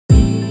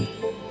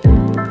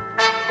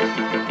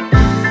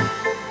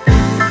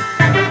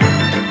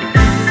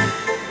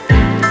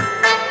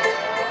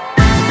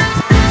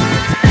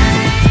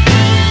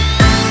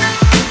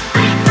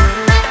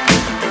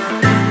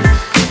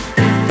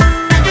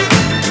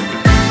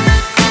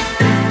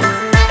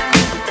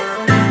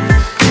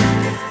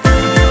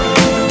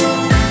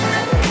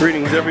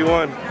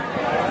everyone.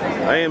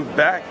 I am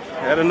back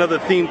at another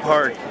theme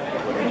park,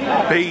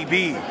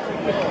 baby.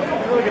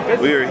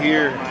 We are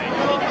here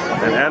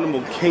at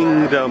Animal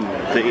Kingdom,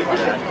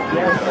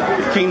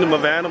 the kingdom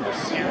of animals.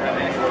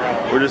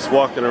 We're just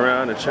walking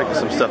around and checking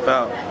some stuff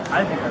out.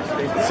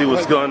 See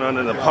what's going on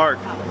in the park.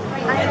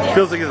 It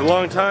feels like it's a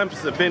long time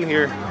since I've been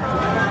here,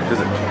 because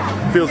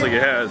it feels like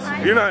it has.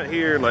 If you're not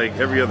here like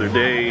every other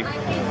day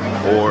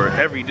or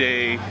every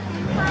day,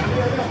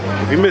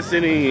 if you miss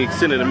any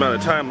extended amount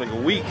of time, like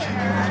a week,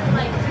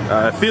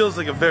 it feels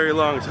like a very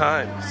long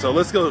time. So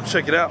let's go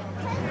check it out.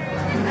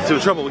 See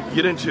what trouble we can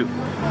get into.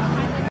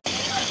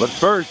 But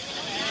first,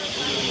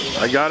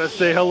 I gotta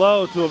say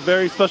hello to a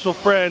very special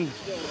friend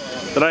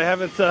that I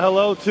haven't said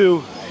hello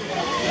to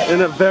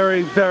in a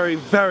very, very,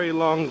 very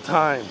long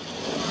time.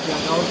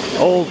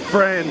 Old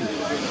friend.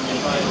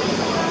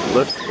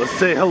 Let's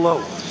say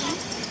hello.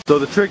 So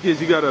the trick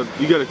is you gotta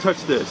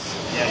touch this.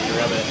 Yeah, you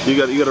rub it. You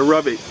gotta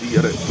rub it. You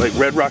gotta, like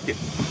Red Rocket.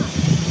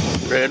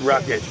 Red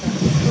Rocket.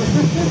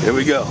 Here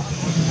we go.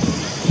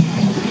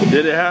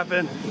 Did it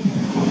happen?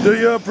 Do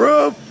you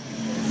approve?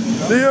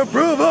 Do you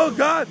approve? Oh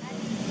God!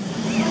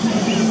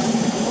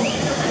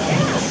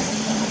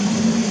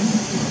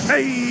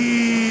 Hey!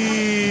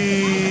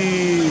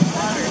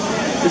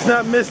 It's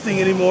not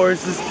misting anymore.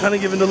 It's just kind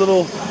of giving a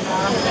little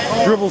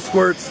dribble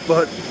squirts.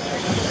 But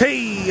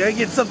hey, I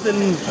get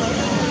something.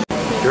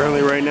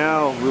 Currently, right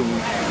now,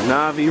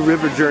 Navi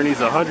River journey is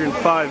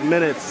 105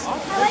 minutes.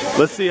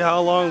 Let's see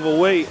how long of a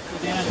wait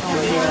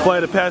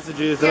flight of passage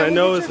is, and I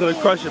know it's going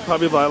to crush it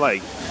probably by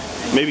like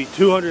maybe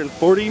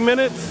 240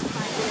 minutes.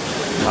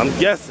 I'm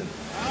guessing,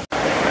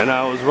 and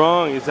I was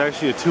wrong. It's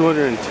actually a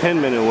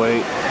 210-minute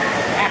wait.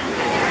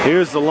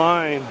 Here's the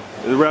line.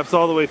 It wraps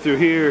all the way through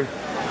here,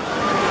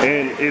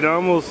 and it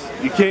almost,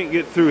 you can't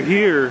get through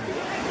here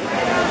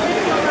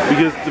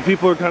because the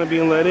people are kind of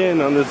being let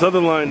in on this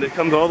other line that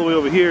comes all the way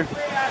over here.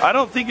 I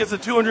don't think it's a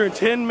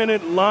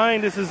 210-minute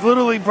line. This is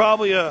literally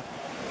probably a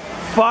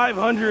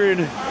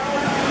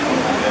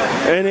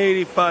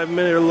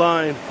 585-minute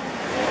line.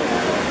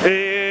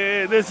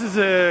 This is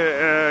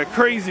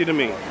crazy to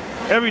me.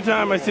 Every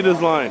time I see this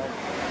line,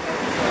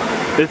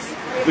 it's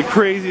the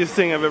craziest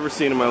thing I've ever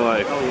seen in my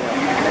life.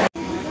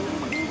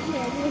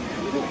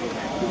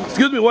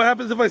 Excuse me, what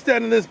happens if I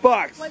stand in this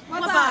box? What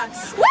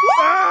box?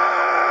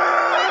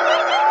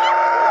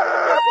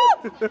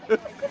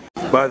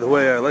 By the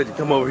way, I'd like to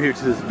come over here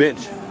to this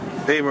bench,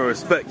 pay my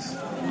respects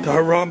to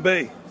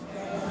Harambe.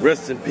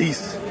 Rest in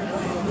peace.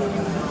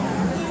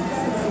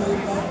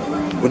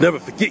 We'll never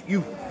forget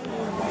you.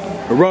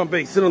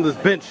 Harambe, sit on this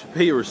bench,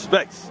 pay your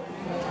respects.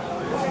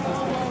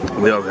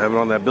 They also have it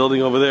on that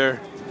building over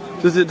there.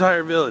 This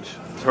entire village.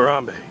 It's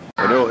Harambe.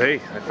 And oh hey,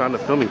 I found a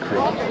filming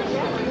crew.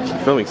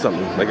 Filming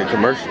something, like a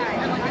commercial.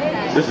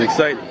 This is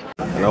exciting.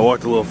 And I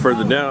walked a little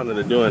further down and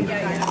they're doing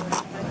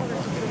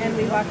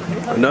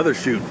another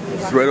shoot.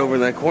 It's right over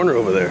in that corner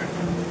over there.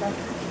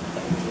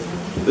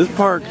 This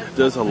park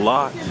does a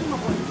lot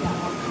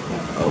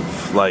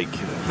of like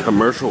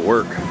commercial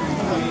work.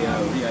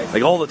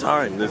 Like all the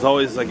time. There's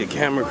always like a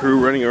camera crew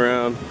running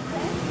around.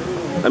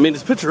 I mean,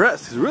 it's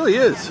picturesque. It really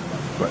is.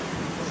 But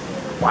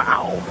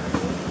wow.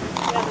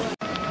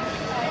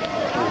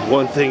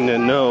 One thing to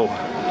know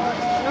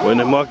when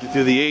I'm walking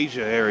through the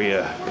Asia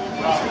area.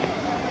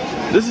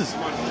 This is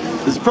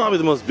probably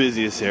the most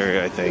busiest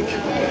area, I think.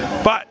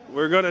 But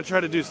we're gonna try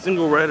to do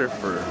single rider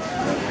for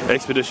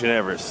Expedition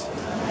Everest.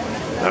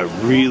 I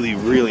really,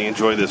 really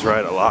enjoy this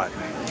ride a lot.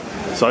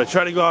 So I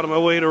try to go out of my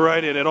way to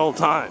ride it at all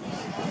times.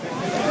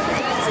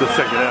 Let's go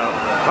check it out.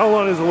 How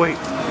long is the wait?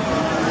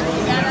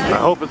 I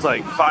hope it's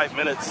like 5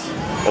 minutes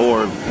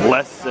or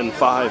less than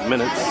 5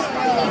 minutes.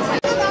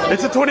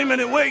 It's a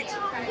 20-minute wait.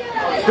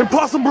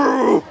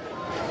 Impossible.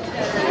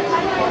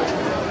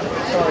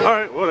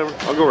 Alright, whatever.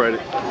 I'll go ride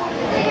it.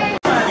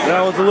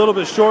 Now it's a little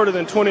bit shorter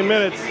than 20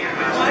 minutes.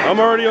 I'm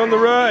already on the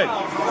ride.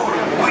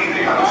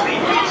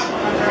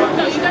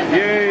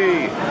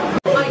 Yay.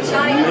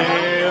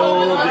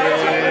 Nailed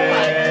it.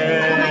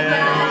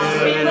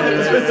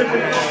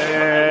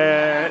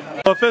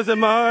 Visit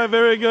my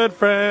very good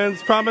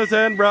friends, Promise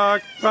and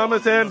Brock,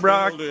 Promise and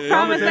Brock,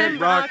 Promise and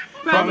Brock,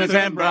 Promise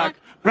and Brock,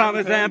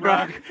 Promise and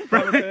Brock,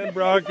 Promise and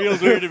Brock.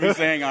 Feels weird to be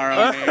saying our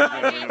own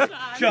names.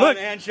 Shawn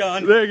and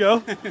Shawn. There you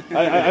go.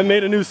 I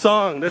made a new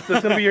song. That's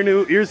gonna be your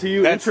new Ears to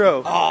You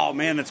intro. Oh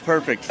man, that's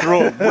perfect.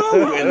 Throw a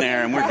woo in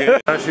there and we're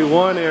good. Actually,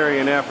 one area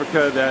in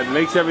Africa that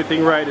makes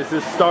everything right is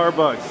this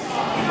Starbucks.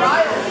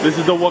 This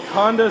is the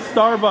Wakanda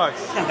Starbucks.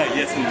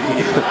 Yes,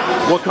 indeed.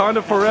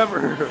 Wakanda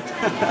forever.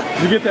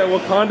 Did you get that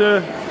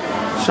Wakanda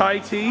chai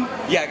tea?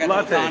 Yeah, I got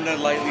latte. the Wakanda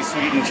lightly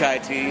sweetened chai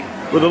tea.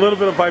 With a little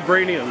bit of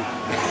vibranium.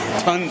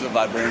 Tons of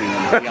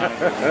vibranium, to be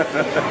honest with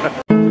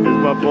you.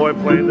 Here's my boy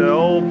playing the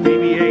old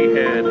BB-8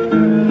 head.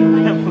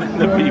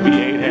 The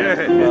BB-8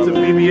 head. Yeah, it's a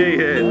BB-8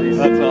 head.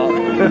 That's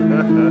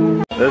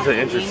awesome. That's an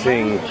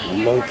interesting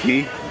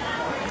monkey.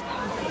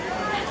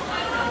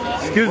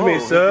 Excuse me,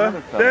 sir.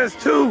 There's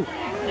two.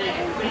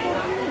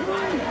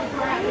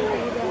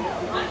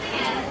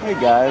 Hey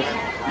guys,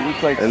 you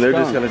look like and they're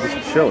just kind of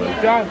chilling.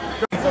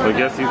 I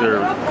guess these are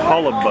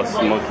colobus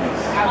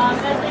monkeys.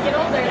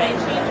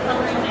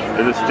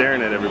 They're just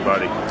staring at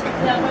everybody.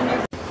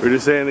 We're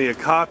just saying the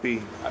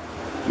Okapi.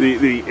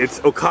 It's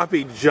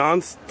Okapi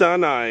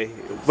Johnstoni,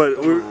 but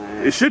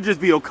it should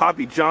just be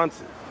Okapi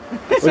Johnson.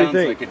 It sounds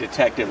like a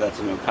detective that's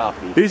an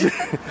Okapi. He's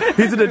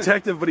a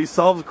detective, but he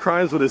solves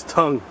crimes with his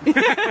tongue.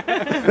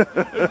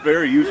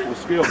 Very useful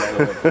skill, by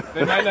the way.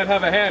 They might not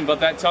have a hand, but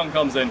that tongue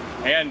comes in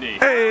handy.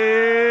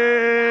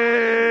 Hey!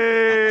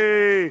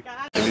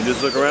 If you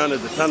just look around,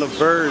 there's a ton of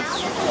birds,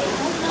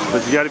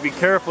 but you got to be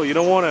careful. You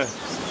don't want to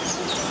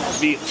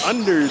be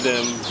under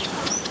them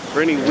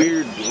for any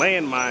weird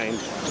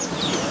landmines.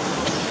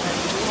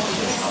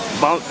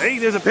 Hey,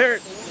 there's a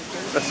parrot.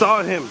 I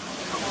saw him.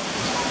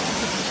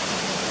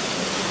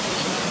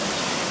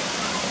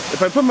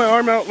 If I put my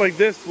arm out like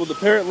this, will the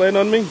parrot land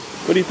on me?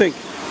 What do you think?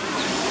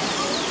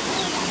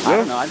 I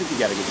don't know. I think you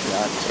got a good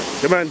shot.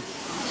 Come on.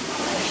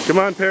 Come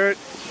on, parrot.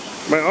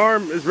 My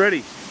arm is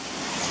ready.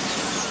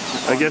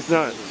 I guess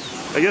not.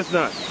 I guess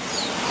not.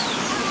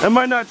 Am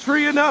I not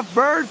tree enough,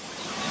 bird?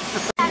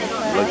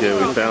 Okay, we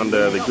found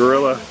the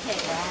gorilla.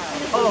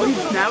 Oh,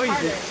 now he's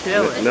just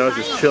chilling. Now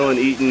he's just chilling,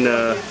 eating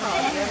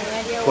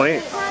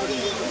plants.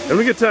 Having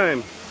a good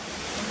time.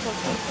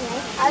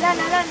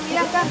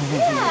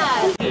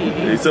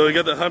 So we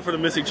got the hunt for the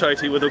missing chai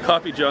tea with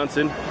Okapi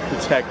Johnson.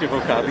 Detective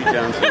Okapi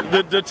Johnson.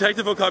 The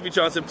Detective Okapi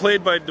Johnson,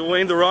 played by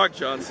Dwayne the Rock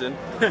Johnson.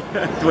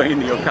 Dwayne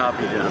the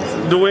Okapi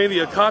Johnson. Dwayne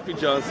the Okapi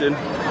Johnson.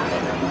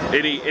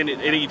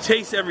 And he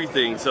tastes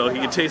everything, so he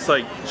can taste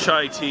like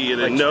chai tea, and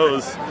it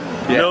knows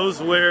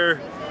where.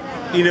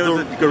 He knows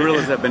that the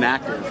gorillas have been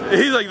active.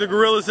 He's like, the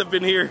gorillas have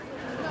been here.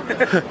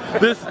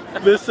 this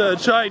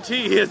chai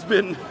tea has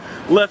been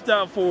left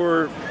out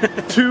for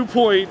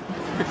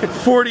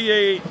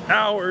 2.48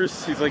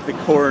 hours. He's like the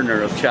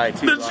coroner of chai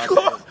tea.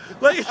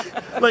 like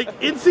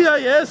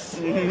NCIS.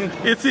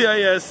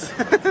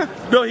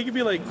 NCIS. No, he could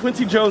be like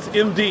Quincy Jones,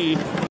 MD.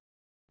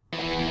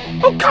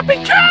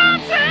 Okapi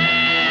Johnson!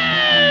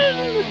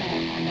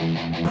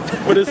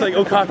 But it's like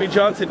Okapi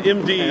Johnson,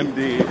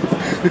 MD.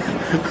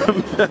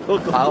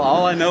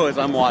 All I know is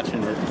I'm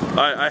watching it.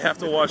 I have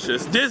to watch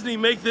this. Disney,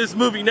 make this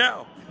movie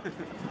now.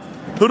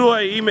 Who do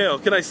I email?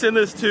 Can I send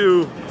this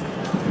to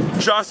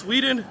Joss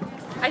Whedon?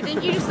 I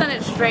think you just send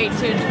it straight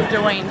to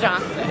Dwayne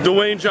Johnson.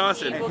 Dwayne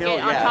Johnson. We'll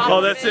get on top Oh,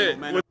 of that's it.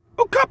 it.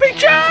 Okapi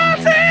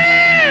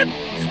Johnson!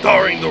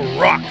 Starring The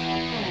Rock.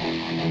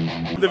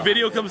 The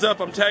video comes up,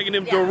 I'm tagging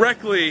him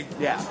directly.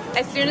 Yeah.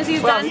 As soon as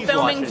he's done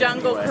filming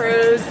Jungle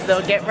Cruise,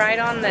 they'll get right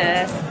on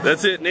this.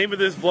 That's it. Name of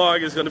this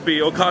vlog is going to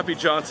be Okapi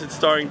Johnson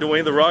starring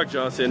Dwayne The Rock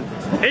Johnson.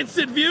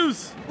 Instant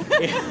views!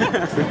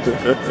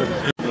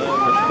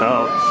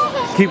 Now,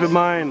 keep in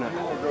mind,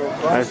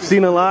 I've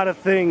seen a lot of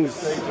things.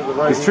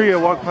 This tree I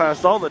walk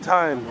past all the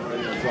time.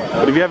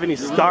 But if you have any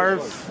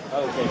scarves,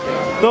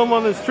 throw them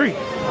on this tree.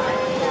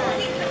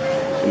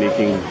 And you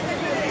can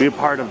be a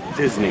part of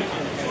Disney.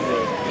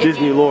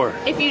 Disney lore.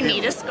 If you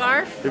need a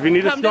scarf, if you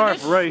need a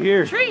scarf, right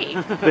here. Tree.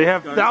 They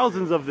have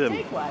thousands of them.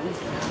 Take one.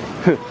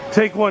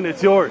 Take one,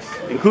 it's yours.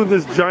 Include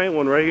this giant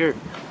one right here.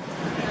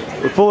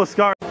 We're full of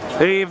scarves.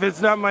 Hey, if it's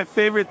not my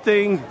favorite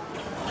thing,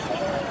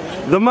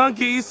 the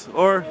monkeys,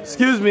 or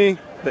excuse me,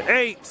 the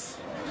apes,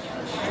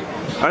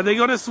 are they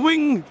gonna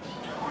swing?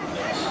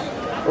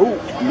 Oh,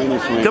 mini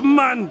swing. Come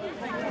on.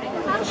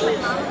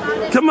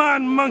 Come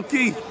on,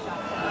 monkey.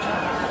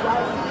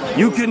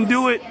 You can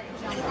do it.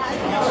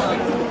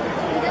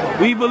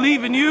 We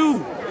believe in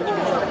you.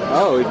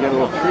 Oh, we got a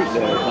little treat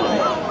there.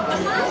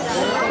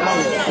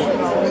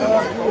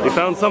 They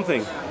found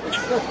something.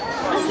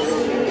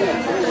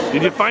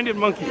 Did you find it,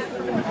 monkey?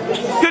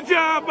 Good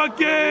job,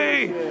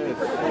 monkey!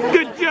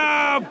 Good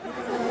job!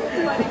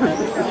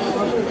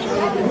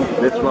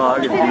 This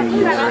vlog is being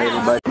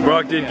narrated by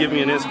Brock did give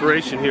me an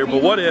inspiration here,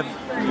 but what if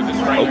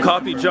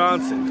Okapi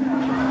Johnson,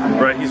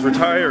 right, he's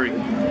retiring,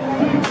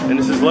 and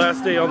this is his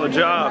last day on the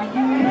job,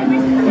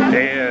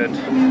 and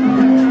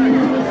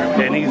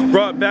he's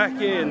brought back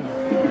in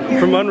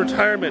from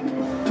unretirement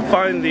to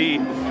find the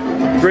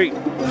great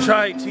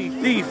chai tea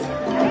thief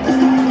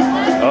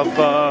of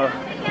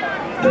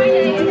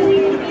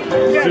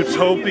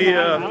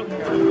Zootopia,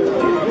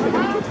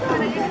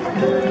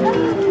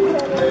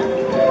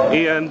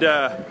 and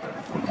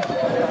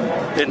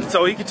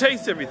so he can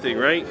taste everything,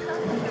 right?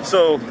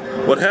 So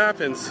what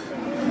happens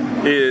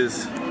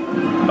is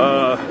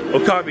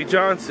Okapi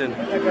Johnson,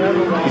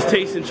 he's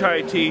tasting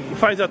chai tea. He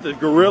finds out the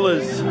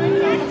gorillas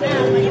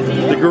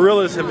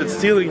have been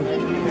stealing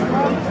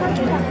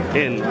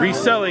and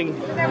reselling,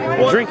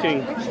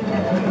 drinking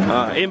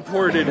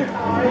imported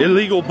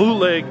illegal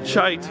bootleg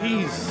chai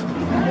teas.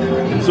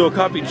 So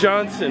Okapi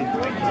Johnson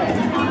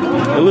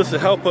enlists the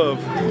help of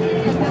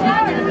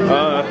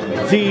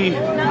the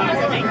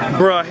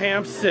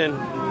Brahamson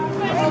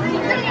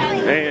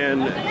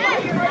and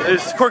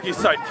his quirky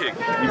sidekick.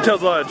 He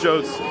tells a lot of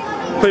jokes,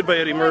 played by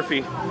Eddie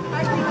Murphy.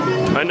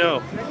 I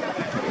know.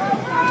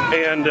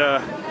 And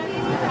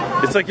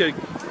it's like a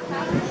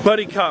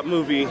buddy cop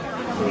movie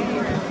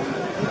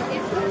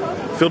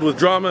filled with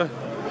drama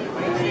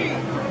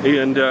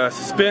and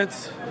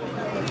suspense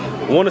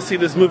I want to see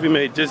this movie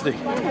made, Disney.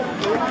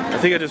 I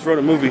think I just wrote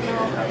a movie.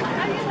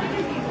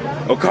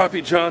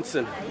 Okapi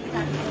Johnson.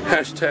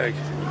 Hashtag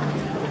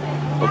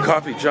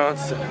Okapi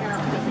Johnson.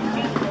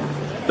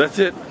 That's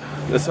it.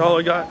 That's all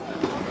I got.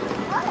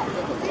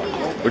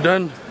 We're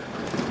done.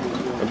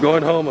 I'm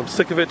going home. I'm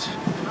sick of it.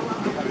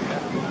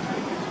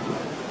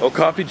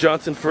 Okapi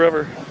Johnson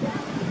forever.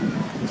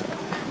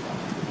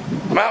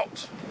 I'm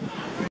out.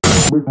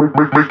 Make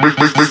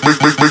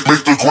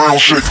the ground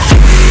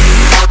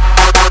shake.